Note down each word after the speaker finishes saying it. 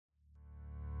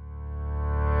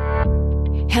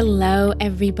Hello,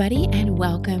 everybody, and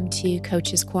welcome to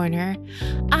Coach's Corner.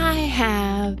 I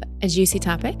have a juicy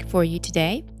topic for you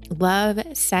today: love,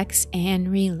 sex,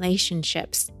 and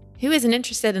relationships. Who isn't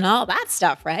interested in all that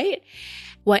stuff, right?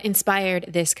 What inspired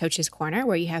this Coach's Corner,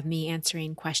 where you have me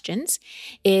answering questions,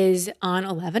 is on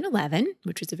 11/11,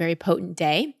 which was a very potent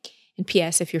day. And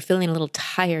P.S., if you're feeling a little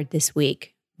tired this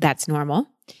week, that's normal.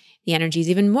 The energy is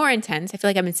even more intense. I feel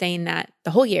like I've been saying that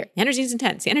the whole year. The energy is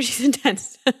intense. The energy is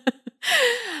intense.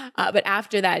 But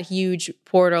after that huge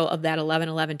portal of that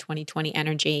 11/11/2020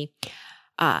 energy,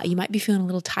 you might be feeling a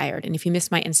little tired. And if you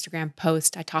missed my Instagram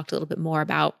post, I talked a little bit more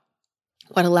about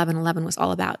what 11/11 was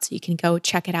all about. So you can go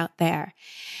check it out there.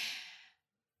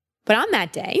 But on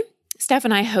that day, Steph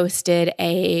and I hosted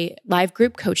a live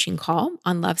group coaching call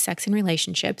on love, sex, and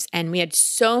relationships. And we had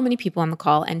so many people on the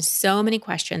call and so many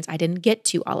questions. I didn't get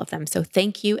to all of them. So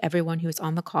thank you, everyone who was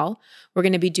on the call. We're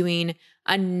going to be doing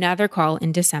another call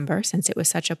in December since it was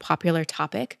such a popular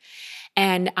topic.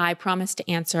 And I promised to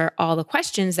answer all the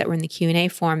questions that were in the Q&A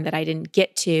form that I didn't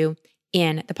get to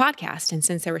in the podcast. And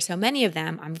since there were so many of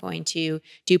them, I'm going to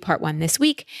do part one this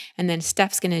week. And then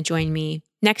Steph's going to join me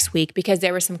next week because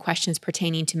there were some questions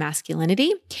pertaining to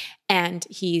masculinity. And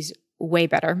he's way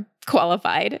better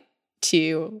qualified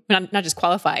to, not just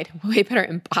qualified, way better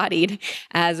embodied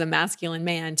as a masculine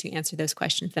man to answer those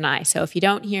questions than I. So if you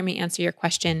don't hear me answer your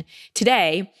question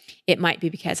today, it might be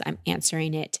because I'm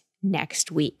answering it next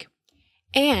week.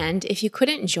 And if you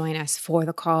couldn't join us for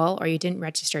the call or you didn't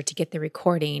register to get the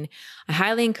recording, I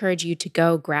highly encourage you to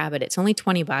go grab it. It's only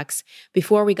 $20.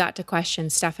 Before we got to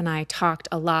questions, Steph and I talked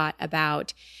a lot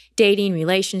about dating,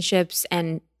 relationships,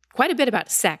 and quite a bit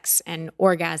about sex and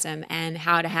orgasm and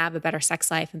how to have a better sex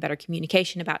life and better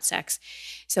communication about sex.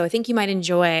 So I think you might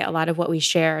enjoy a lot of what we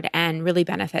shared and really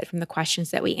benefit from the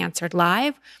questions that we answered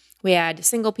live. We had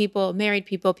single people, married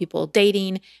people, people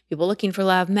dating, people looking for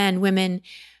love, men, women.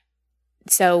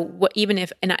 So even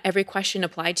if not every question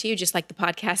applied to you, just like the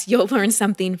podcast, you'll learn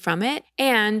something from it.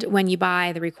 And when you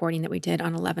buy the recording that we did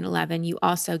on 11/11, you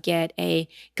also get a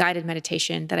guided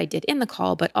meditation that I did in the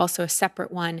call, but also a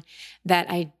separate one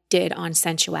that I did on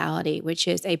sensuality, which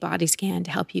is a body scan to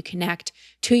help you connect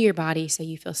to your body so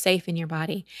you feel safe in your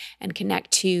body and connect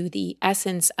to the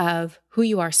essence of who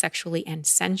you are sexually and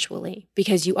sensually,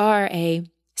 because you are a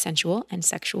sensual and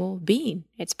sexual being.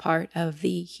 It's part of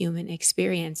the human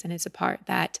experience, and it's a part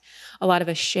that a lot of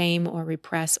us shame or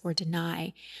repress or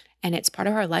deny. And it's part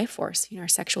of our life force. Our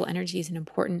sexual energy is an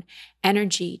important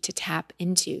energy to tap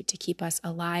into to keep us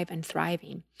alive and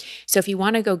thriving. So if you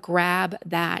want to go grab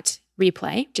that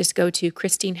replay, just go to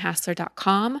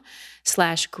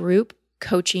christinehassler.com/group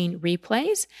coaching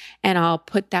replays, and I'll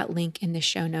put that link in the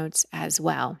show notes as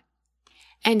well.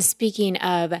 And speaking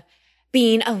of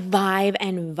being alive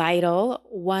and vital,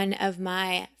 one of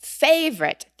my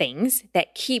favorite things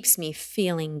that keeps me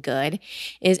feeling good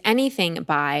is anything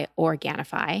by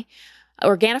Organifi.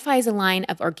 Organifi is a line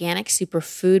of organic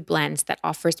superfood blends that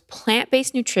offers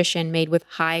plant-based nutrition made with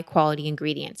high-quality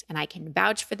ingredients. And I can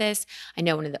vouch for this. I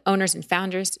know one of the owners and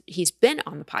founders. He's been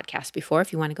on the podcast before.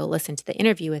 If you want to go listen to the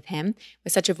interview with him, it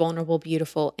was such a vulnerable,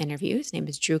 beautiful interview. His name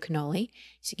is Drew Canoli.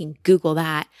 So you can Google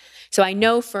that. So I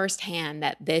know firsthand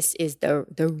that this is the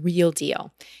real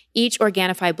deal. Each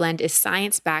Organifi blend is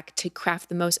science-backed to craft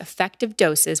the most effective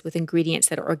doses with ingredients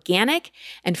that are organic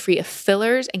and free of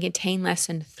fillers and contain less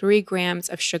than 3 grams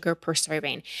of sugar per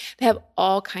serving. They have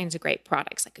all kinds of great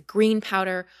products, like a green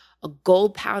powder, a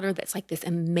gold powder that's like this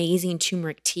amazing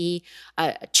turmeric tea,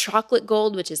 a chocolate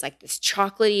gold, which is like this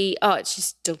chocolatey, it's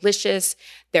just delicious.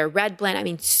 Their red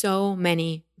blend, so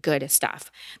many good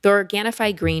stuff. The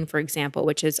Organifi green, for example,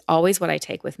 which is always what I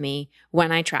take with me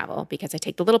when I travel, because I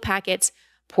take the little packets,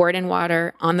 pour it in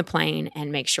water on the plane,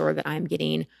 and make sure that I'm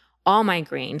getting all my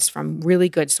greens from really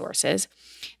good sources.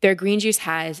 Their green juice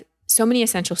has so many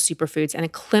essential superfoods and a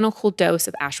clinical dose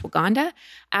of ashwagandha.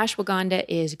 Ashwagandha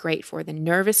is great for the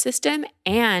nervous system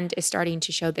and is starting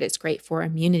to show that it's great for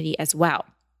immunity as well.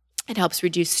 It helps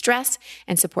reduce stress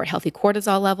and support healthy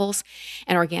cortisol levels.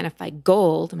 And Organifi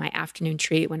Gold, my afternoon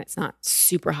treat when it's not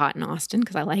super hot in Austin,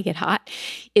 because I like it hot,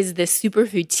 is this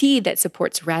superfood tea that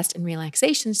supports rest and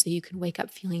relaxation so you can wake up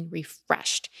feeling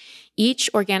refreshed. Each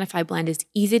Organifi blend is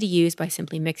easy to use by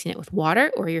simply mixing it with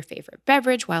water or your favorite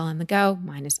beverage while on the go.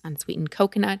 Mine is unsweetened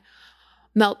coconut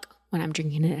milk when I'm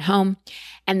drinking it at home.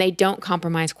 And they don't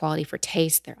compromise quality for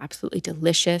taste. They're absolutely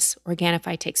delicious.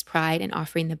 Organifi takes pride in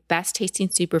offering the best tasting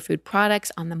superfood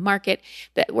products on the market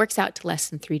that works out to less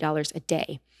than $3 a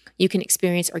day. You can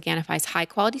experience Organifi's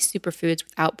high-quality superfoods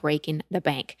without breaking the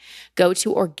bank. Go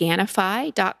to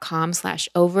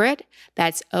Organifi.com/overit.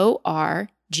 That's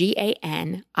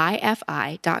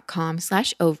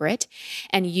GANIFI.com/overit,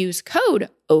 and use code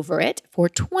OVERIT for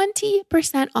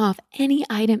 20% off any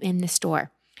item in the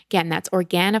store. Again, that's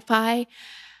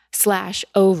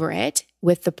Organifi/overit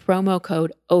with the promo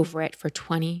code OVERIT for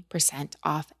 20%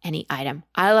 off any item.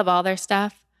 I love all their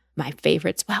stuff. My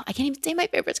favorites, well, I can't even say my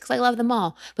favorites because I love them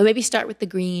all, but maybe start with the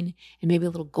green and maybe a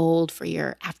little gold for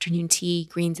your afternoon tea,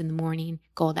 greens in the morning,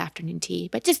 gold afternoon tea.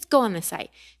 But just go on the site,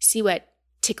 see what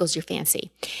tickles your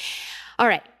fancy. All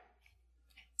right.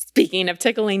 Speaking of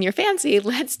tickling your fancy,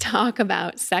 let's talk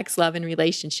about sex, love, and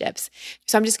relationships.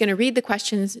 So I'm just going to read the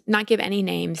questions, not give any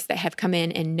names, that have come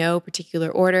in no particular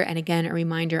order. And again, a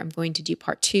reminder, I'm going to do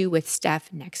part 2 with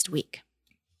Steph next week.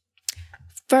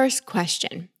 First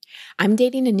question. I'm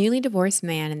dating a newly divorced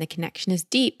man and the connection is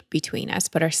deep between us,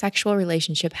 but our sexual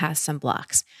relationship has some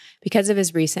blocks. Because of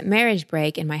his recent marriage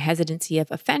break and my hesitancy of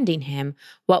offending him,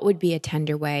 what would be a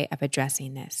tender way of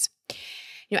addressing this?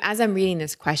 As I'm reading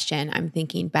this question, I'm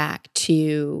thinking back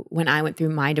to when I went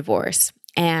through my divorce,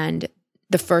 and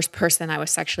the first person I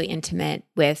was sexually intimate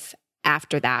with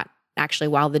after that, actually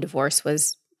while the divorce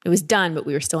was done, but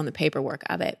we were still in the paperwork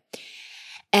of it.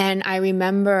 And I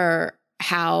remember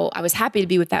how I was happy to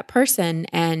be with that person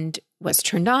and was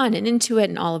turned on and into it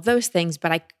and all of those things,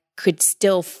 but I could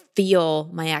still feel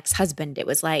my ex-husband. It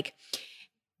was like,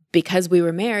 because we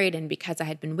were married and because I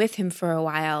had been with him for a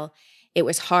while, it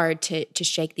was hard to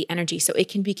shake the energy. So it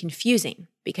can be confusing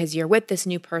because you're with this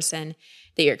new person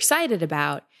that you're excited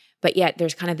about, but yet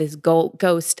there's kind of this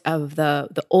ghost of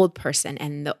the old person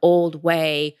and the old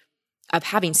way of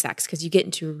having sex, because you get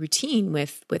into a routine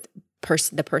with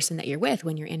the person that you're with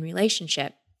when you're in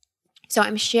relationship. So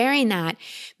I'm sharing that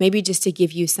maybe just to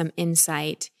give you some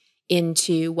insight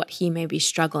into what he may be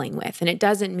struggling with. And it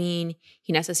doesn't mean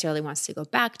he necessarily wants to go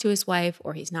back to his wife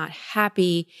or he's not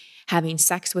happy having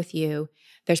sex with you.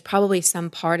 There's probably some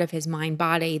part of his mind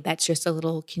body that's just a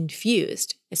little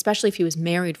confused, especially if he was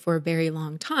married for a very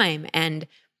long time and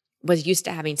was used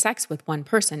to having sex with one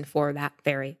person for that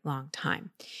very long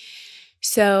time.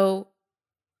 So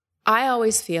I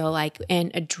always feel like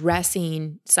in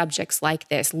addressing subjects like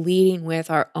this, leading with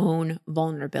our own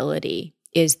vulnerability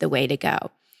is the way to go.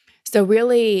 So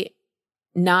really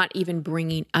not even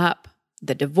bringing up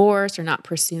the divorce or not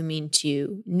presuming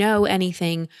to know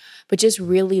anything, but just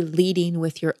really leading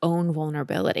with your own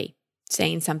vulnerability,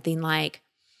 saying something like,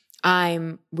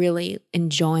 I'm really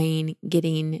enjoying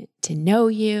getting to know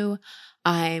you.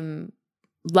 I'm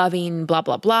loving blah,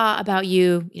 blah, blah about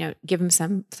you. Give him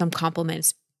some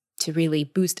compliments to really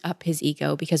boost up his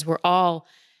ego, because we're all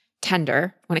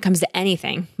tender when it comes to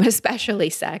anything, but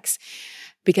especially sex,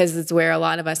 because it's where a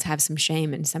lot of us have some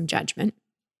shame and some judgment.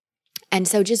 And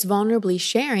so just vulnerably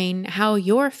sharing how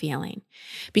you're feeling.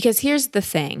 Because here's the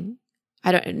thing,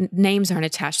 names aren't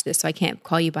attached to this, so I can't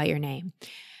call you by your name.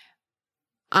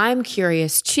 I'm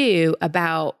curious too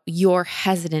about your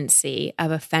hesitancy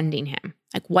of offending him.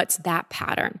 Like, what's that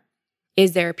pattern?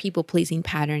 Is there a people-pleasing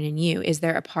pattern in you? Is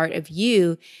there a part of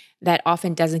you that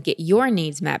often doesn't get your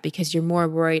needs met because you're more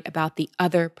worried about the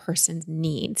other person's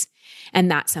needs?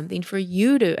 And that's something for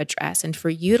you to address and for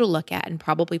you to look at, and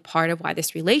probably part of why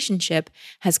this relationship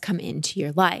has come into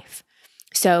your life.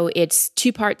 So it's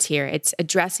 2 parts here. It's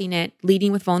addressing it,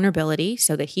 leading with vulnerability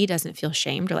so that he doesn't feel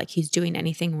shamed or like he's doing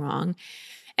anything wrong.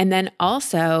 And then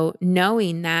also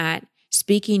knowing that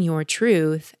speaking your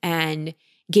truth and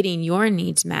getting your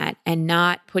needs met and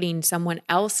not putting someone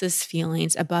else's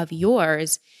feelings above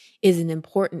yours is an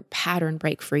important pattern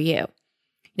break for you.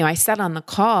 I said on the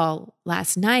call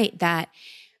last night that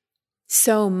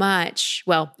so much,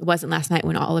 well, it wasn't last night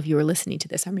when all of you were listening to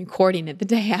this. I'm recording it the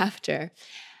day after.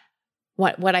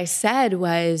 What I said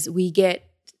was, we get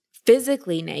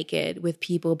physically naked with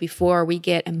people before we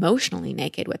get emotionally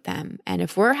naked with them. And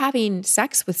if we're having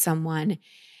sex with someone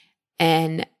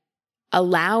and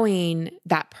allowing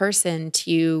that person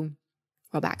to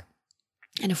roll back.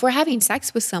 And if we're having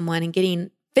sex with someone and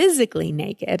getting physically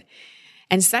naked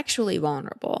and sexually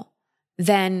vulnerable,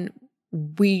 then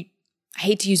I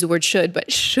hate to use the word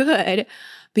should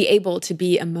be able to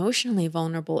be emotionally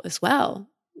vulnerable as well.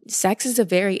 Sex is a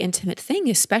very intimate thing,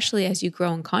 especially as you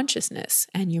grow in consciousness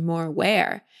and you're more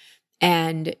aware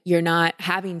and you're not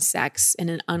having sex in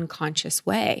an unconscious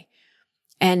way.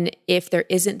 And if there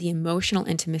isn't the emotional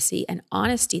intimacy and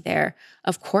honesty there,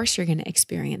 of course you're going to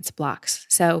experience blocks.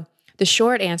 So the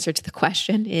short answer to the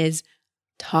question is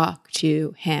talk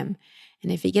to him.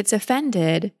 And if he gets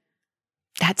offended,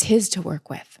 that's his to work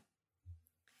with.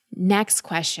 Next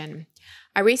question.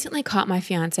 I recently caught my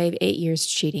fiance of 8 years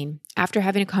cheating. After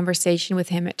having a conversation with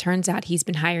him, it turns out he's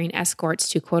been hiring escorts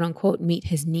to quote unquote meet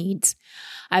his needs.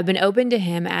 I've been open to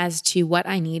him as to what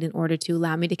I need in order to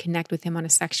allow me to connect with him on a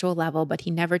sexual level, but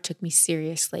he never took me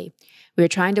seriously. We are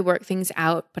trying to work things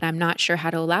out, but I'm not sure how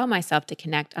to allow myself to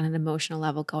connect on an emotional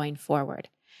level going forward.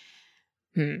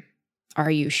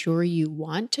 Are you sure you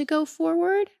want to go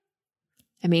forward?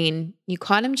 I mean, you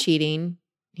caught him cheating.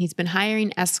 He's been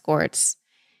hiring escorts.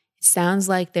 It sounds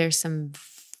like there's some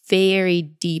very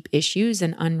deep issues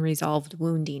and unresolved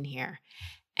wounding here.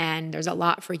 And there's a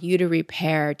lot for you to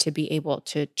repair to be able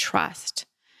to trust.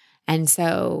 And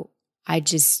so I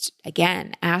just,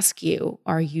 again, ask you,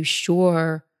 are you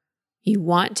sure you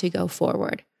want to go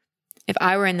forward? If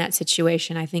I were in that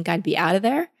situation, I think I'd be out of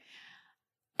there.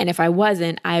 And if I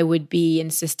wasn't, I would be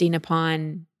insisting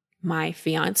upon my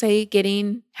fiance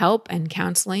getting help and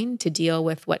counseling to deal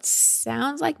with what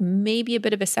sounds like maybe a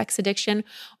bit of a sex addiction,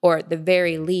 or at the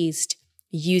very least,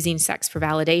 using sex for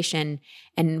validation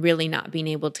and really not being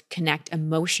able to connect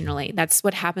emotionally. That's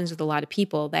what happens with a lot of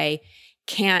people. They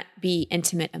can't be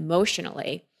intimate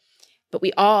emotionally, but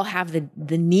we all have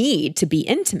the need to be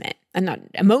intimate and not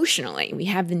emotionally. We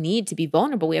have the need to be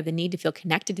vulnerable. We have the need to feel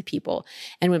connected to people.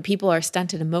 And when people are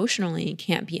stunted emotionally and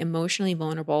can't be emotionally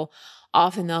vulnerable,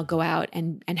 often they'll go out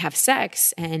and have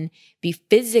sex and be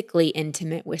physically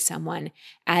intimate with someone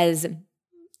as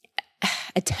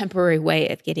a temporary way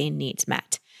of getting needs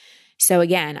met. So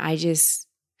again, I just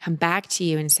come back to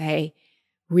you and say,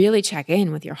 really check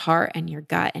in with your heart and your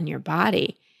gut and your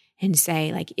body and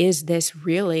say, like, is this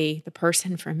really the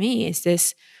person for me? Is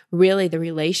this really the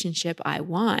relationship I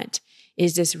want?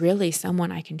 Is this really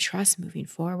someone I can trust moving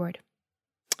forward?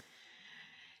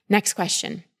 Next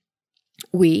question.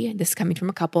 This is coming from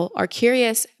a couple, are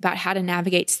curious about how to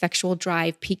navigate sexual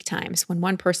drive peak times when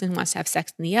one person wants to have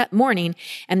sex in the morning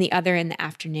and the other in the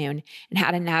afternoon, and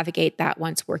how to navigate that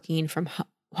once working from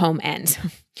home ends.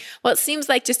 Well, it seems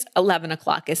like just 11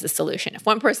 o'clock is the solution. If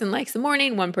one person likes the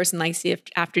morning, one person likes the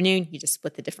afternoon, you just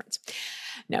split the difference.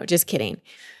 No, just kidding.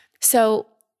 So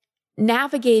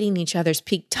navigating each other's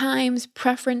peak times,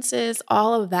 preferences,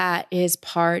 all of that is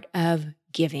part of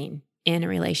giving in a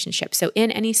relationship. So in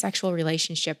any sexual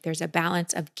relationship, there's a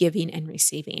balance of giving and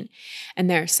receiving. And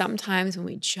there are some times when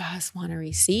we just want to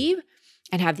receive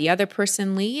and have the other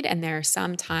person lead. And there are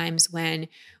some times when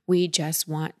we just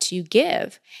want to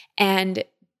give. And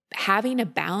having a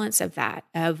balance of that,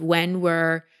 of when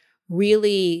we're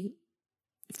really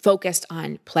focused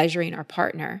on pleasuring our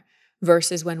partner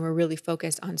versus when we're really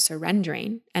focused on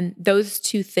surrendering. And those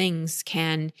two things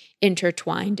can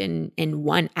intertwine in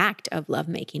one act of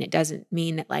lovemaking. It doesn't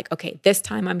mean that like, okay, this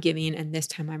time I'm giving and this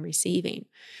time I'm receiving.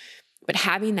 But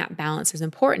having that balance is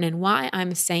important. And why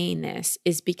I'm saying this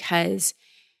is because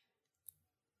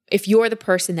if you're the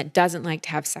person that doesn't like to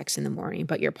have sex in the morning,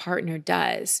 but your partner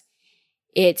does,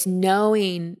 it's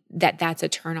knowing that that's a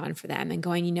turn on for them and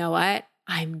going, you know what?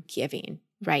 I'm giving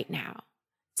right now.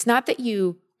 It's not that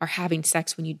you are having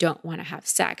sex when you don't want to have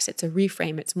sex. It's a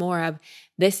reframe. It's more of,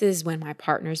 this is when my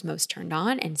partner's most turned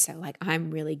on. And so like,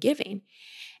 I'm really giving.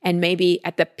 And maybe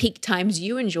at the peak times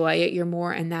you enjoy it, you're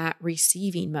more in that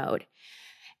receiving mode.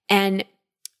 And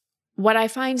what I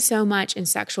find so much in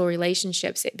sexual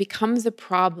relationships, it becomes a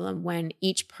problem when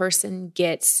each person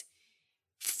gets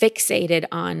fixated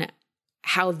on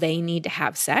how they need to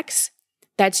have sex.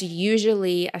 That's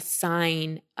usually a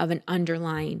sign of an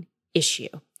underlying issue,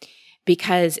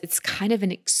 because it's kind of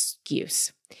an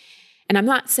excuse. And I'm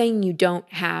not saying you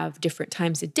don't have different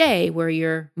times a day where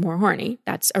you're more horny.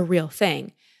 That's a real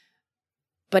thing.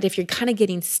 But if you're kind of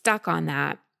getting stuck on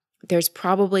that, there's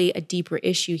probably a deeper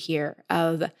issue here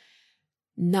of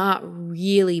not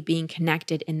really being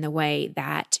connected in the way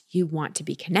that you want to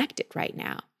be connected right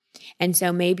now. And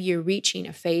so maybe you're reaching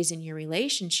a phase in your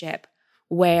relationship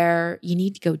where you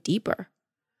need to go deeper.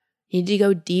 You need to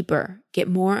go deeper, get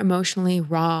more emotionally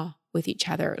raw with each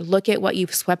other. Look at what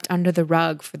you've swept under the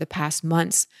rug for the past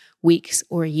months, weeks,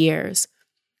 or years.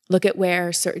 Look at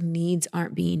where certain needs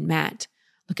aren't being met.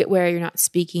 Look at where you're not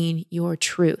speaking your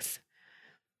truth.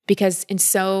 Because in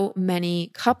so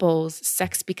many couples,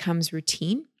 sex becomes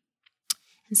routine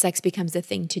and sex becomes a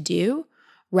thing to do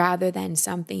rather than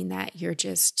something that you're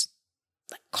just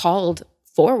called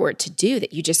forward to do,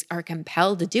 that you just are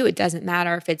compelled to do. It doesn't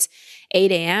matter if it's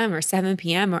 8 a.m. or 7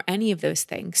 p.m. or any of those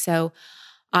things. So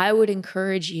I would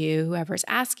encourage you, whoever's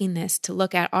asking this, to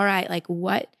look at, all right, like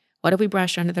what have we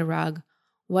brushed under the rug?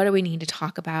 What do we need to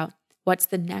talk about? What's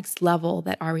the next level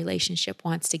that our relationship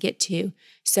wants to get to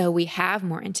so we have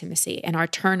more intimacy and our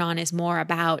turn on is more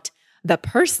about the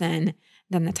person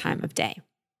than the time of day?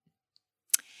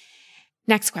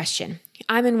 Next question.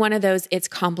 I'm in one of those it's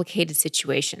complicated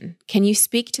situation. Can you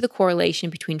speak to the correlation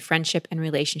between friendship and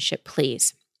relationship,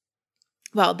 please?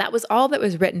 Well, that was all that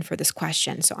was written for this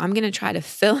question. So I'm going to try to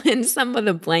fill in some of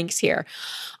the blanks here.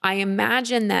 I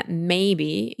imagine that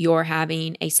maybe you're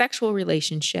having a sexual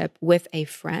relationship with a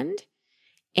friend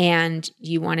and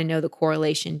you want to know the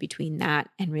correlation between that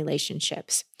and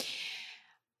relationships.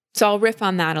 So I'll riff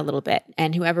on that a little bit.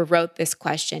 And whoever wrote this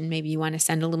question, maybe you want to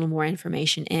send a little more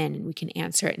information in and we can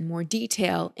answer it in more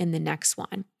detail in the next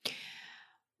one.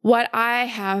 What I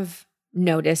have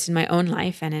noticed in my own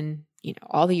life and in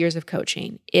all the years of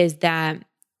coaching is that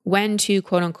when two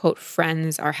quote unquote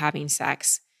friends are having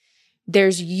sex,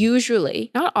 there's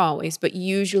usually, not always, but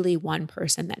usually one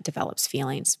person that develops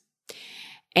feelings.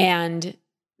 And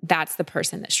that's the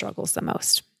person that struggles the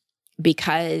most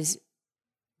because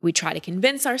we try to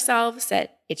convince ourselves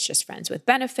that it's just friends with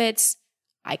benefits.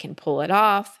 I can pull it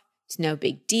off. It's no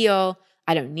big deal.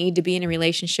 I don't need to be in a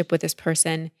relationship with this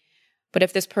person. But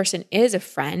if this person is a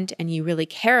friend and you really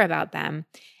care about them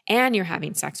and you're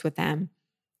having sex with them,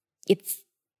 it's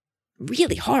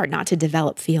really hard not to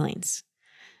develop feelings.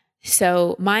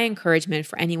 So my encouragement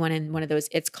for anyone in one of those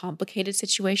it's complicated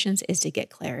situations is to get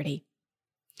clarity.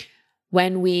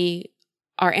 When we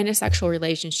are in a sexual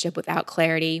relationship without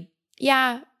clarity,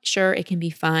 yeah, sure, it can be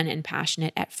fun and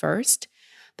passionate at first,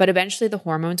 but eventually the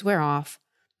hormones wear off,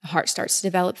 the heart starts to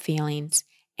develop feelings,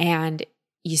 and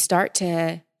you start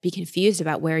to be confused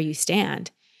about where you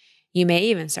stand. You may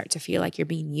even start to feel like you're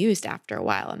being used after a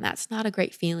while, and that's not a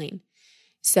great feeling.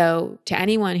 So to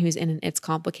anyone who's in an it's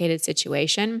complicated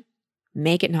situation,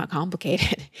 make it not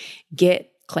complicated.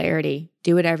 Get clarity.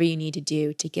 Do whatever you need to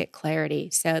do to get clarity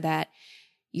so that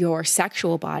your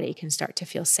sexual body can start to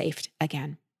feel safe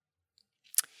again.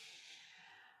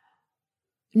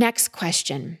 Next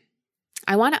question.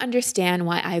 I want to understand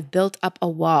why I've built up a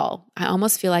wall. I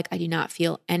almost feel like I do not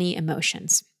feel any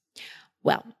emotions.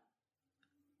 Well,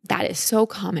 that is so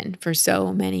common for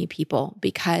so many people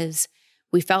because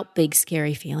we felt big,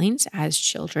 scary feelings as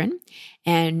children,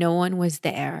 and no one was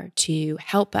there to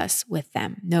help us with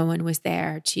them. No one was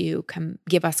there to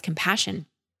give us compassion.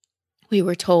 We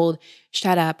were told,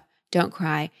 shut up, don't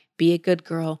cry, be a good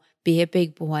girl, be a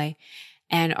big boy.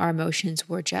 And our emotions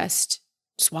were just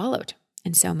swallowed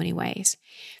in so many ways.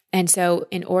 And so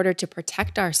in order to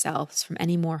protect ourselves from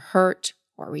any more hurt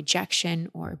or rejection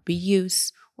or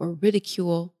abuse or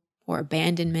ridicule or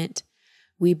abandonment,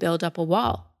 we build up a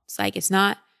wall. It's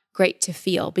not great to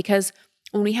feel because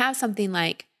when we have something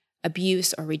like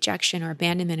abuse or rejection or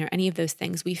abandonment or any of those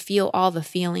things, we feel all the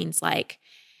feelings like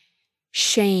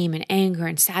shame and anger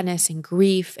and sadness and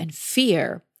grief and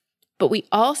fear, but we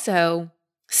also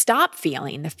stop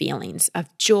feeling the feelings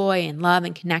of joy and love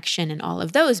and connection and all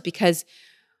of those because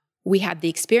we had the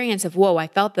experience of, whoa, I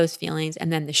felt those feelings,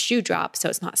 and then the shoe dropped, so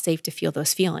it's not safe to feel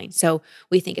those feelings. So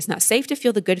we think it's not safe to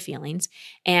feel the good feelings,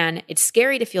 and it's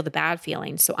scary to feel the bad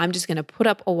feelings, so I'm just going to put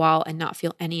up a wall and not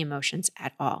feel any emotions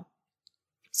at all.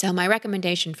 So my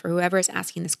recommendation for whoever is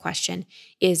asking this question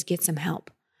is get some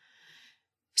help.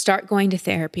 Start going to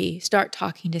therapy, start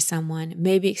talking to someone,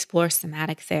 maybe explore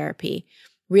somatic therapy.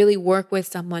 Really work with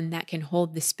someone that can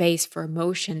hold the space for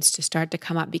emotions to start to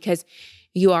come up because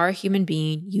you are a human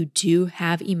being. You do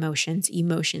have emotions,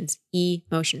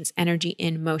 energy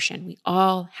in motion. We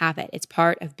all have it. It's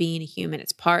part of being a human.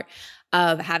 It's part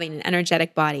of having an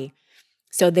energetic body.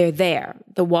 So they're there.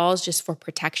 The wall is just for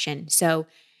protection. So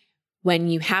when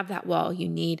you have that wall, you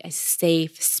need a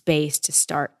safe space to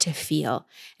start to feel.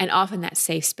 And often that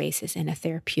safe space is in a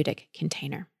therapeutic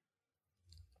container.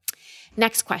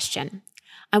 Next question.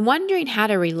 I'm wondering how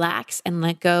to relax and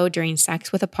let go during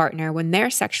sex with a partner when their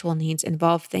sexual needs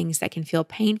involve things that can feel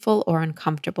painful or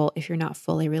uncomfortable if you're not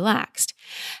fully relaxed.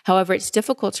 However, it's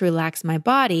difficult to relax my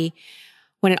body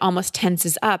when it almost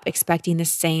tenses up, expecting the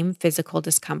same physical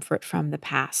discomfort from the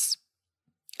past.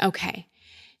 Okay,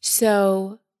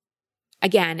 so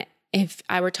again, if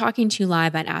I were talking to you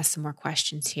live, I'd ask some more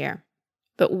questions here.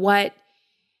 But what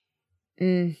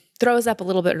throws up a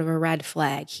little bit of a red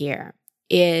flag here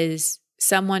is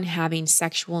someone having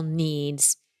sexual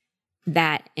needs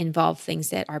that involve things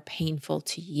that are painful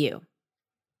to you.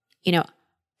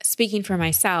 Speaking for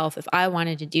myself, if I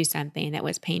wanted to do something that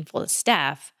was painful to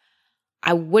Steph,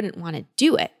 I wouldn't want to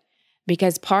do it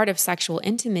because part of sexual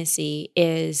intimacy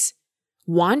is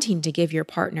wanting to give your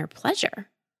partner pleasure,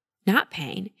 not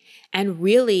pain, and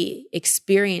really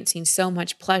experiencing so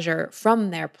much pleasure from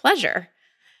their pleasure.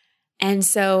 And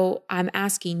so I'm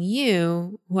asking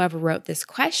you, whoever wrote this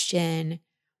question,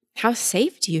 how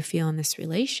safe do you feel in this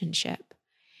relationship?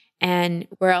 And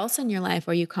where else in your life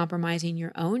are you compromising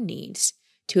your own needs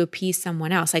to appease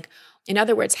someone else? Like, in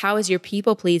other words, how is your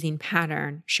people-pleasing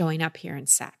pattern showing up here in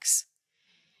sex?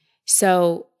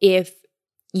 So if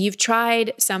you've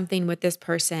tried something with this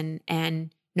person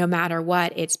and no matter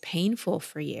what, it's painful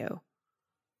for you,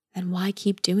 then why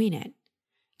keep doing it?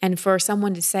 And for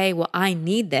someone to say, well, I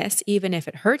need this, even if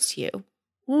it hurts you,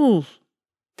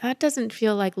 that doesn't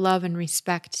feel like love and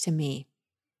respect to me.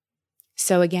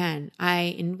 So again,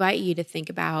 I invite you to think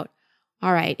about,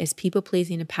 all right, is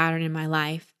people-pleasing a pattern in my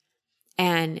life?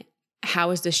 And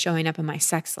how is this showing up in my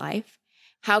sex life?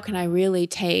 How can I really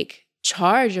take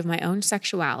charge of my own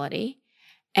sexuality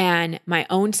and my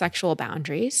own sexual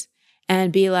boundaries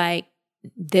and be like,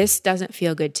 this doesn't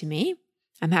feel good to me.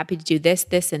 I'm happy to do this,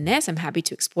 this, and this. I'm happy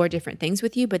to explore different things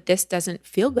with you, but this doesn't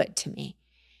feel good to me.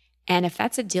 And if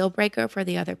that's a deal breaker for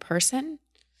the other person,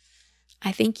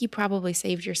 I think you probably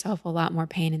saved yourself a lot more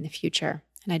pain in the future.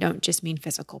 And I don't just mean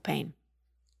physical pain.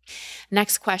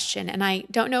 Next question, and I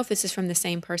don't know if this is from the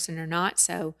same person or not,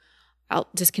 so I'll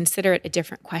just consider it a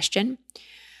different question.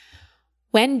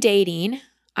 When dating,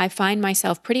 I find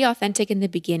myself pretty authentic in the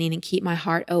beginning and keep my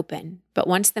heart open. But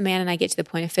once the man and I get to the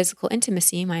point of physical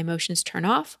intimacy, my emotions turn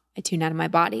off, I tune out of my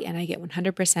body, and I get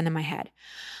 100% in my head.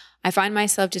 I find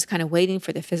myself just kind of waiting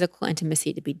for the physical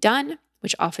intimacy to be done,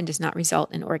 which often does not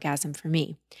result in orgasm for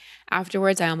me.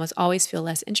 Afterwards, I almost always feel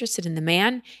less interested in the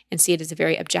man and see it as a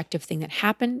very objective thing that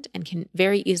happened and can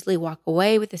very easily walk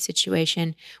away with the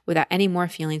situation without any more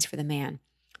feelings for the man.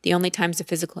 The only times the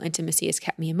physical intimacy has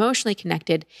kept me emotionally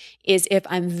connected is if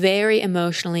I'm very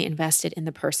emotionally invested in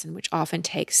the person, which often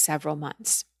takes several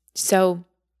months. So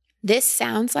this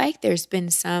sounds like there's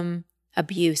been some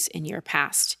abuse in your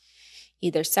past,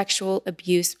 either sexual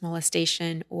abuse,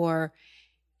 molestation, or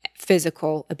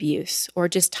physical abuse, or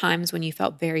just times when you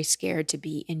felt very scared to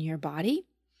be in your body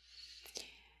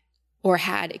or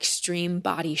had extreme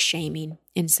body shaming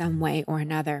in some way or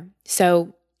another.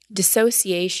 So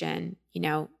dissociation,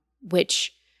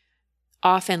 which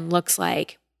often looks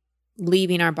like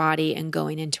leaving our body and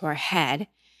going into our head,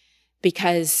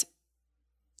 because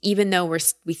even though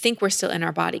we think we're still in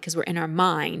our body because we're in our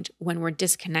mind, when we're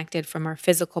disconnected from our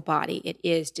physical body, it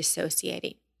is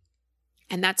dissociating.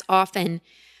 And that's often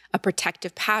a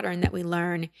protective pattern that we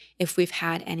learn if we've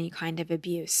had any kind of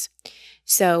abuse.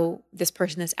 So this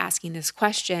person is asking this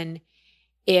question,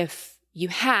 if you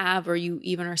have, or you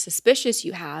even are suspicious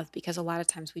you have, because a lot of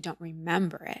times we don't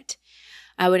remember it,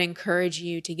 I would encourage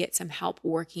you to get some help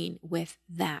working with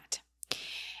that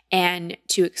and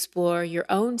to explore your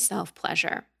own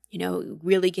self-pleasure,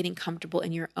 really getting comfortable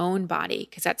in your own body,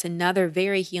 because that's another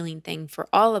very healing thing for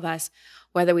all of us,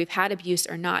 whether we've had abuse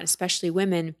or not, especially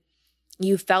women.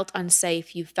 You felt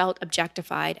unsafe, you felt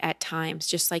objectified at times,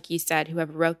 just like you said,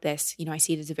 whoever wrote this, I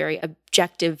see it as a very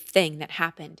objective thing that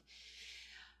happened.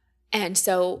 And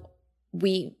so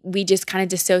we just kind of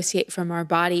dissociate from our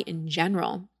body in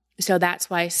general. So that's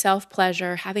why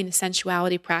self-pleasure, having a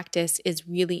sensuality practice is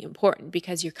really important,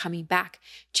 because you're coming back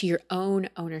to your own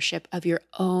ownership of your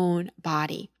own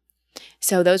body.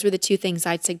 So those were the two things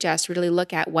I'd suggest. Really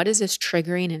look at, what is this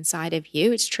triggering inside of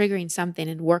you? It's triggering something,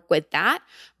 and work with that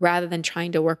rather than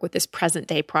trying to work with this present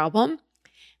day problem.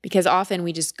 Because often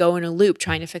we just go in a loop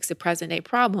trying to fix the present day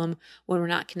problem when we're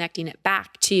not connecting it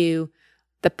back to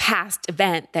the past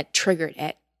event that triggered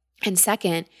it. And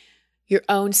second, your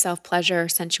own self-pleasure,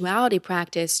 sensuality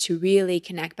practice to really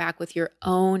connect back with your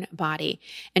own body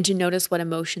and to notice what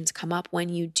emotions come up when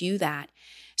you do that,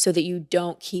 so that you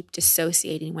don't keep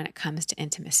dissociating when it comes to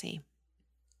intimacy.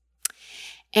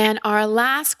 And our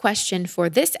last question for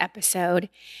this episode,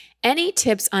 any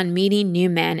tips on meeting new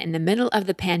men in the middle of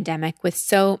the pandemic with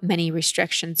so many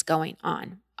restrictions going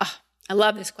on? Oh, I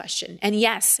love this question. And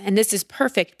yes, and this is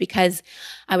perfect, because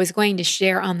I was going to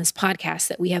share on this podcast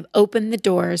that we have opened the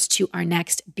doors to our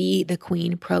next Be the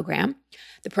Queen program,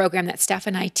 the program that Steph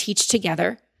and I teach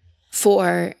together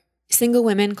for single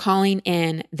women calling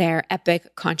in their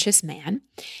epic conscious man.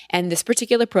 And this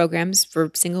particular program's for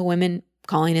single women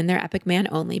calling in their epic man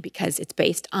only, because it's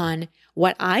based on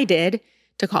what I did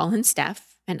to call in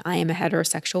Steph, and I am a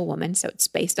heterosexual woman, so it's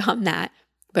based on that.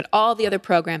 But all the other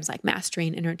programs like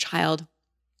Mastering Inner Child,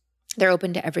 they're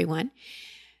open to everyone.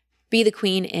 Be the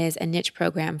Queen is a niche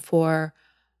program for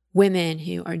women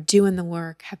who are doing the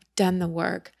work, have done the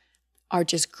work, are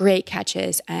just great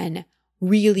catches, and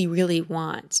really, really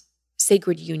want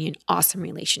sacred union, awesome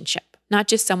relationship. Not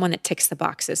just someone that ticks the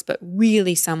boxes, but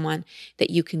really someone that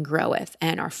you can grow with,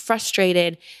 and are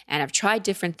frustrated and have tried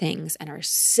different things and are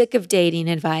sick of dating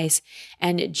advice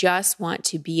and just want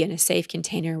to be in a safe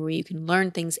container where you can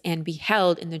learn things and be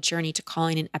held in the journey to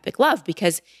calling in epic love,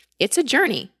 because it's a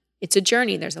journey. It's a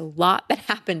journey. There's a lot that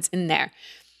happens in there.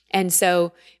 And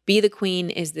so Be the Queen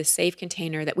is this safe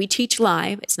container that we teach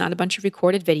live. It's not a bunch of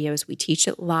recorded videos. We teach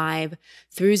it live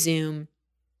through Zoom.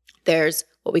 There's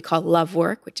what we call love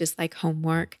work, which is like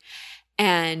homework,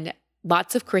 and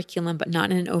lots of curriculum, but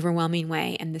not in an overwhelming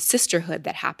way. And the sisterhood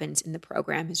that happens in the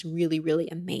program is really, really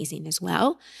amazing as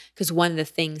well. Because one of the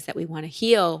things that we want to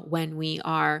heal when we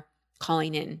are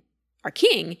calling in our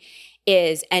king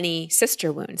is any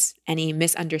sister wounds, any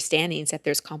misunderstandings that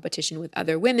there's competition with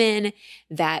other women,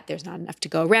 that there's not enough to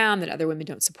go around, that other women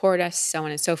don't support us, so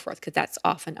on and so forth, because that's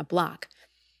often a block.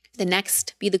 The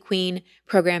next Be the Queen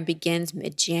program begins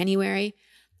mid-January.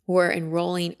 We're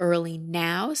enrolling early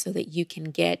now so that you can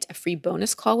get a free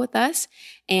bonus call with us,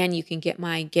 and you can get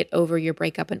my Get Over Your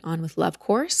Breakup and On with Love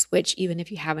course, which even if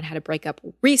you haven't had a breakup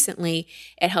recently,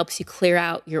 it helps you clear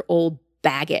out your old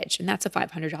baggage. And that's a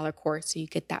 $500 course. So you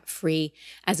get that free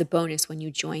as a bonus when you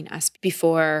join us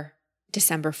before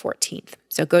December 14th.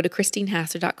 So go to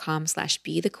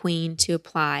christinehassler.com/bethequeen to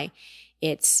apply.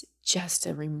 It's just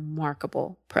a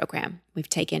remarkable program. We've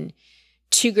taken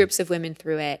 2 groups of women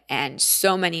through it, and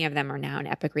so many of them are now in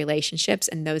epic relationships.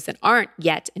 And those that aren't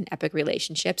yet in epic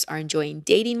relationships are enjoying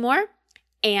dating more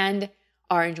and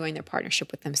are enjoying their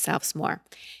partnership with themselves more.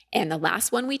 And the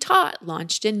last one we taught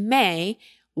launched in May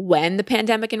when the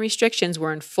pandemic and restrictions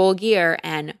were in full gear,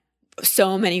 and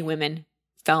so many women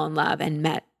fell in love and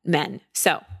met men.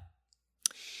 So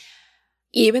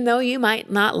even though you might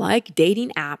not like dating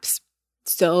apps,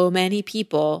 so many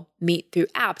people meet through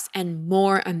apps, and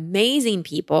more amazing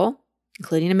people,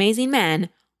 including amazing men,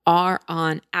 are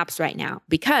on apps right now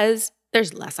because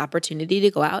there's less opportunity to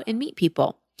go out and meet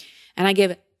people. And I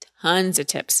give tons of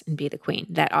tips in Be the Queen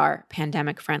that are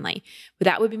pandemic friendly. But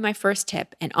that would be my first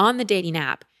tip. And on the dating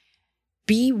app,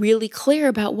 be really clear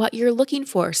about what you're looking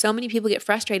for. So many people get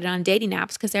frustrated on dating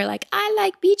apps because they're like, I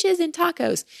like beaches and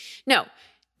tacos. No,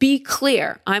 be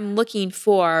clear. I'm looking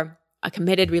for a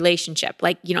committed relationship.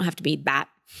 Like, you don't have to be that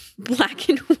black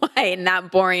and white and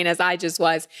that boring as I just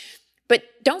was, but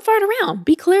don't fart around.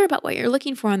 Be clear about what you're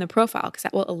looking for on the profile, because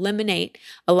that will eliminate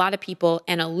a lot of people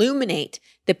and illuminate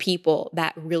the people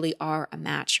that really are a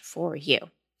match for you.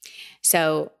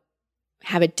 So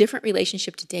have a different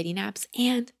relationship to dating apps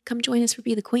and come join us for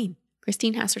Be the Queen.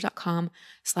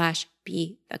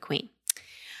 christinehassler.com/bethequeen.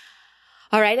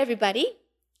 All right, everybody.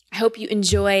 I hope you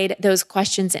enjoyed those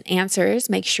questions and answers.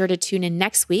 Make sure to tune in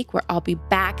next week where I'll be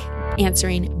back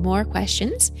answering more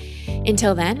questions.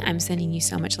 Until then, I'm sending you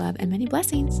so much love and many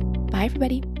blessings. Bye,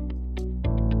 everybody.